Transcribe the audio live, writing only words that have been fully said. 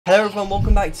Hello everyone,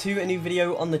 welcome back to a new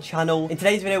video on the channel. In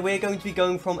today's video, we're going to be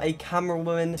going from a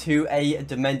camerawoman to a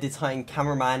demented Titan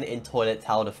cameraman in toilet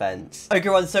towel defense. Okay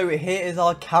everyone, so here is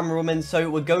our camerawoman.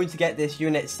 So we're going to get this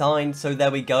unit signed, so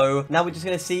there we go. Now we're just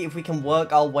going to see if we can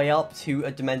work our way up to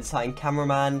a demented Titan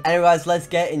cameraman. Anyway guys, let's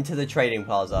get into the trading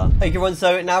plaza. Okay everyone,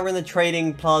 so now we're in the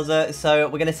trading plaza. So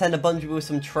we're going to send a bunch of people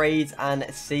some trades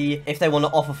and see if they want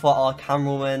to offer for our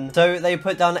camerawoman. So they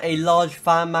put down a large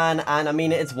fan man, and I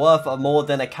mean it's worth more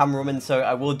than a cameraman, so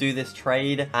I will do this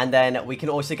trade, and then we can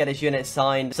also get this unit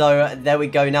signed. So there we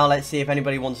go. Now let's see if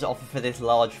anybody wants to offer for this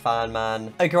large fan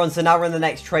man. Okay on, so now we're in the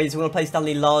next trade, so we're gonna place down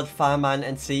the large fan man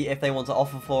and see if they want to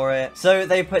offer for it. So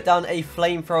they put down a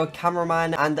flamethrower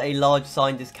cameraman and a large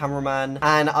scientist cameraman,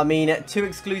 and I mean 2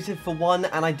 exclusive for 1,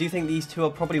 and I do think these 2 are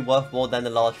probably worth more than the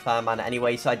large fan man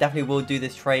anyway, so I definitely will do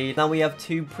this trade. Now we have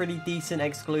 2 pretty decent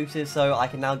exclusives, so I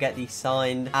can now get these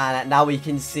signed, and now we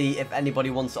can see if anybody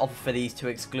wants to offer for these 2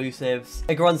 exclusives.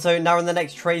 Okay, on, so now in the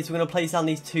next trade, so we're going to place down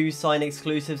these 2 signed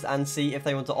exclusives and see if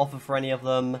they want to offer for any of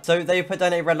them. So they put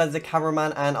down a red laser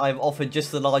cameraman, and I've offered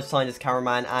just the large scientist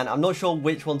cameraman, and I'm not sure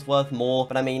which one's worth more,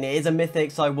 but I mean it is a mythic,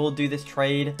 so I will do this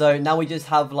trade. So now we just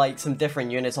have like some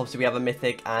different units. Obviously we have a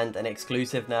mythic and an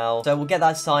exclusive now, so we'll get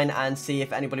that signed and see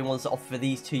if anybody wants to offer for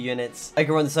these 2 units.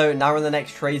 Okay, on, so now we're in the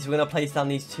next trade, so we're going to place down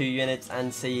these 2 units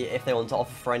and see if they want to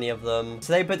offer for any of them.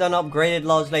 So they put down upgraded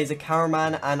large laser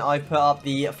cameraman, and I put up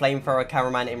the flamethrower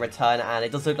cameraman in return, and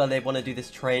it does look like they want to do this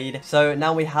trade. So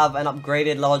now we have an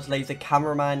upgraded large laser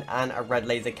cameraman and a red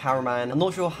laser cameraman. I'm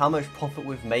not sure how much profit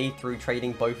we've made through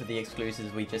trading both of the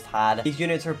exclusives we just had. These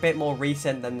units are a bit more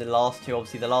recent than the last 2.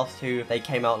 Obviously the last 2, they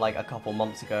came out like a couple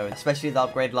months ago, especially the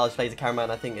upgraded large laser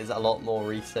cameraman. I think is a lot more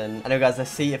recent. Anyway guys,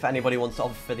 let's see if anybody wants to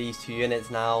offer for these 2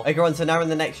 units now. Okay on, so now in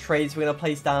the next trade, so we're going to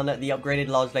place down the upgraded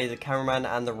large laser cameraman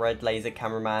and the red laser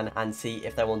cameraman and see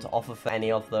if they want to offer for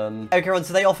any of them. Okay on,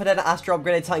 so they offered an Astro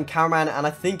upgraded Titan cameraman, and I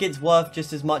think it's worth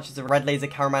just as much as the red laser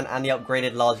cameraman and the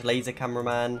upgraded large laser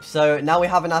cameraman. So now we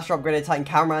have an Astro upgraded Titan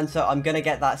cameraman, so I'm gonna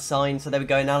get that signed. So there we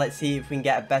go. Now let's see if we can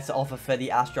get a better offer for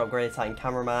the Astro upgraded Titan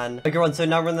cameraman. Okay on, so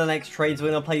now we're in the next trade, so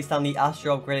we're gonna place down the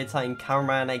Astro upgraded Titan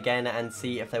cameraman again and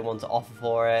see if they want to offer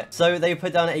for it. So they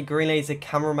put down a green laser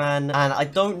cameraman, and I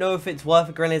don't know if it's worth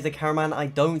a green laser cameraman. I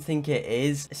don't think it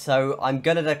is, so I'm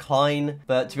gonna decline,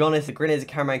 but to be honest, the green laser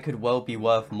cameraman could well be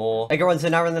worth more. Okay on, so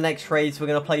now we're in the next trade, so we're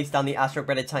gonna place down the Astro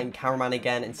upgraded Titan cameraman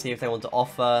again and see if they want to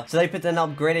offer. So they put an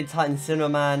upgraded Titan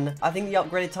cinemaman. I think the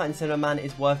upgraded Titan cinemaman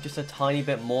is worth just a tiny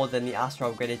bit more than the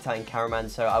Astro upgraded Titan cameraman,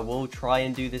 so I will try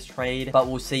and do this trade, but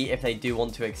we'll see if they do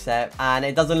want to accept. And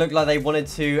it doesn't look like they wanted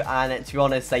to, and to be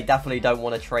honest, they definitely don't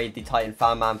want to trade the Titan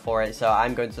fan man for it, so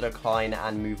I'm going to decline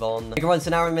and move on. Okay, so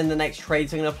now I'm in the next trade,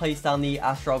 so I'm going to place down the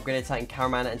Astro upgraded Titan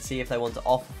cameraman and see if they want to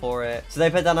offer for it. So they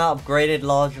put down an upgraded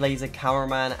large laser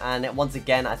cameraman, and once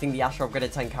again, I think the Astro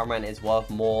upgraded Titan cameraman is worth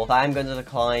more, but I'm going to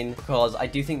decline because I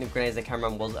do think the green laser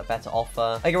cameraman was a better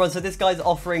offer. Okay, so this guy's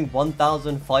offering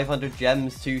 1,500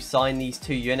 gems to sign these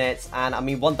 2 units, and I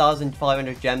mean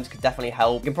 1,500 gems could definitely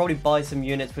help. You can probably buy some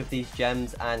units with these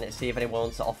gems and see if anyone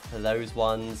wants to offer for those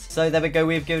ones. So there we go,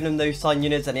 we've given him those signed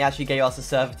units, and he actually gave us a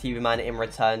server TV man in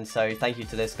return, so thank you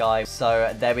to this guy.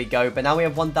 So there we go, but now we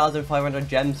have 1,500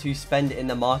 gems to spend in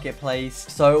the marketplace.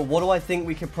 So what do I think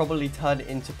we could probably turn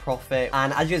into profit?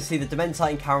 And as you can see, the demented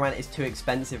Titan cameraman is too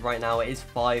expensive right now. It is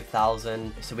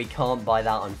 5,000, so we can't buy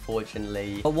that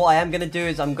unfortunately. But what I am going to do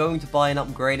is I'm going to buy an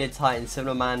upgraded Titan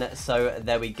cinemaman. So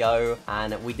there we go,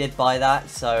 and we did buy that,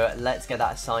 so let's get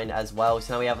that signed as well.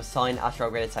 So now we have a signed Astro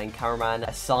upgraded Titan cameraman,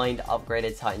 a signed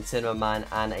upgraded Titan cinemaman,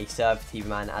 and a server TV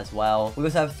man as well. We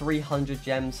also have 300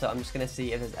 gems, so I'm just going to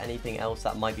see if there's anything else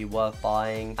that might be worth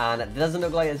buying, and it doesn't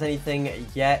look like there's anything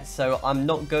yet, so I'm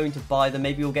not going to buy them.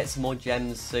 Maybe we'll get some more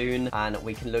gems soon and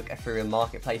we can look through the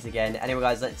marketplace again. Anyway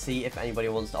guys, let's see if anybody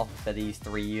wants to offer for these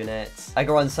 3 units. Okay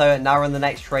on, so now we're on the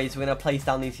next trade, so we're going to place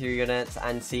down these 3 units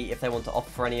and see if they want to offer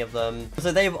for any of them.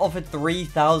 So they've offered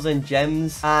 3,000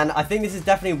 gems, and I think this is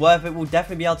definitely worth it. We'll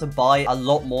definitely be able to buy a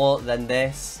lot more than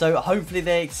this, so hopefully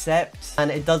they accept,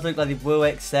 and it does look like they will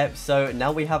accept. So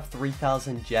now we have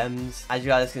 3,000 gems, as you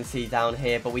guys can see down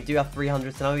here, but we do have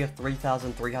 300, so now we have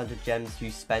 3,300 gems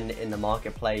to spend in the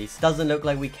marketplace. Doesn't look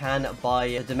like we can buy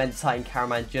a demented Titan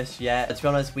cameraman just yet, but to be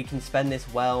honest, we can spend this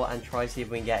well and try to see if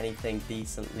we can get anything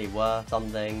decently worth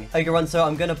something. Okay, so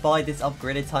I'm going to buy this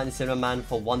upgraded Titan cinemaman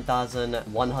for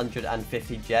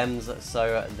 1,150 gems,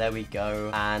 so there we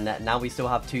go, and now we still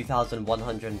have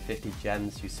 2,150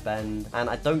 gems to spend, and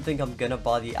I don't think I'm going to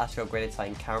buy the Astro upgraded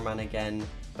Titan cameraman again.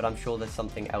 but I'm sure there's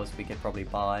something else we could probably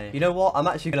buy. You know what? I'm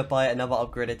actually going to buy another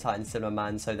upgraded Titan Cinema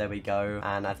Man, so there we go.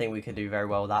 And I think we could do very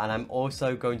well with that. And I'm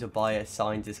also going to buy a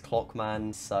Scientist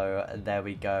Clockman, so there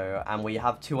we go. And we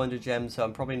have 200 gems, so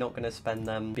I'm probably not going to spend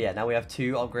them. But yeah, now we have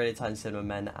 2 upgraded Titan Cinema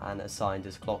Men and a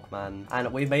Scientist Clockman.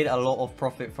 And we've made a lot of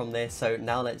profit from this, so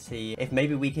now let's see if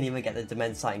maybe we can even get the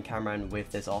Demented Titan Cameraman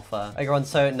with this offer. Okay, everyone,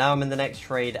 so now I'm in the next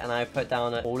trade, and I put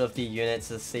down all of the units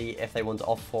to see if they want to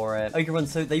offer for it. Okay, everyone,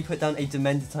 so they put down a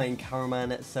Demented Titan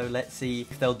Cameraman, so let's see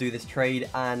if they'll do this trade,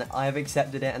 and I have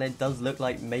accepted it, and it does look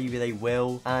like maybe they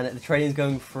will, and the trading is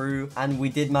going through, and we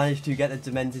did manage to get the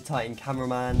Demented Titan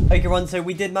Cameraman. Okay, everyone, so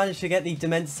we did manage to get the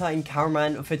Demented Titan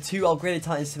Cameraman for 2 upgraded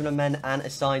Titan Cinema Men and a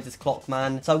Scientist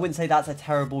Clockman, so I wouldn't say that's a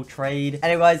terrible trade.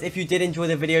 Anyway, guys, if you did enjoy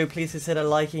the video, please consider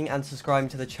liking and subscribing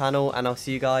to the channel, and I'll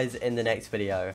see you guys in the next video.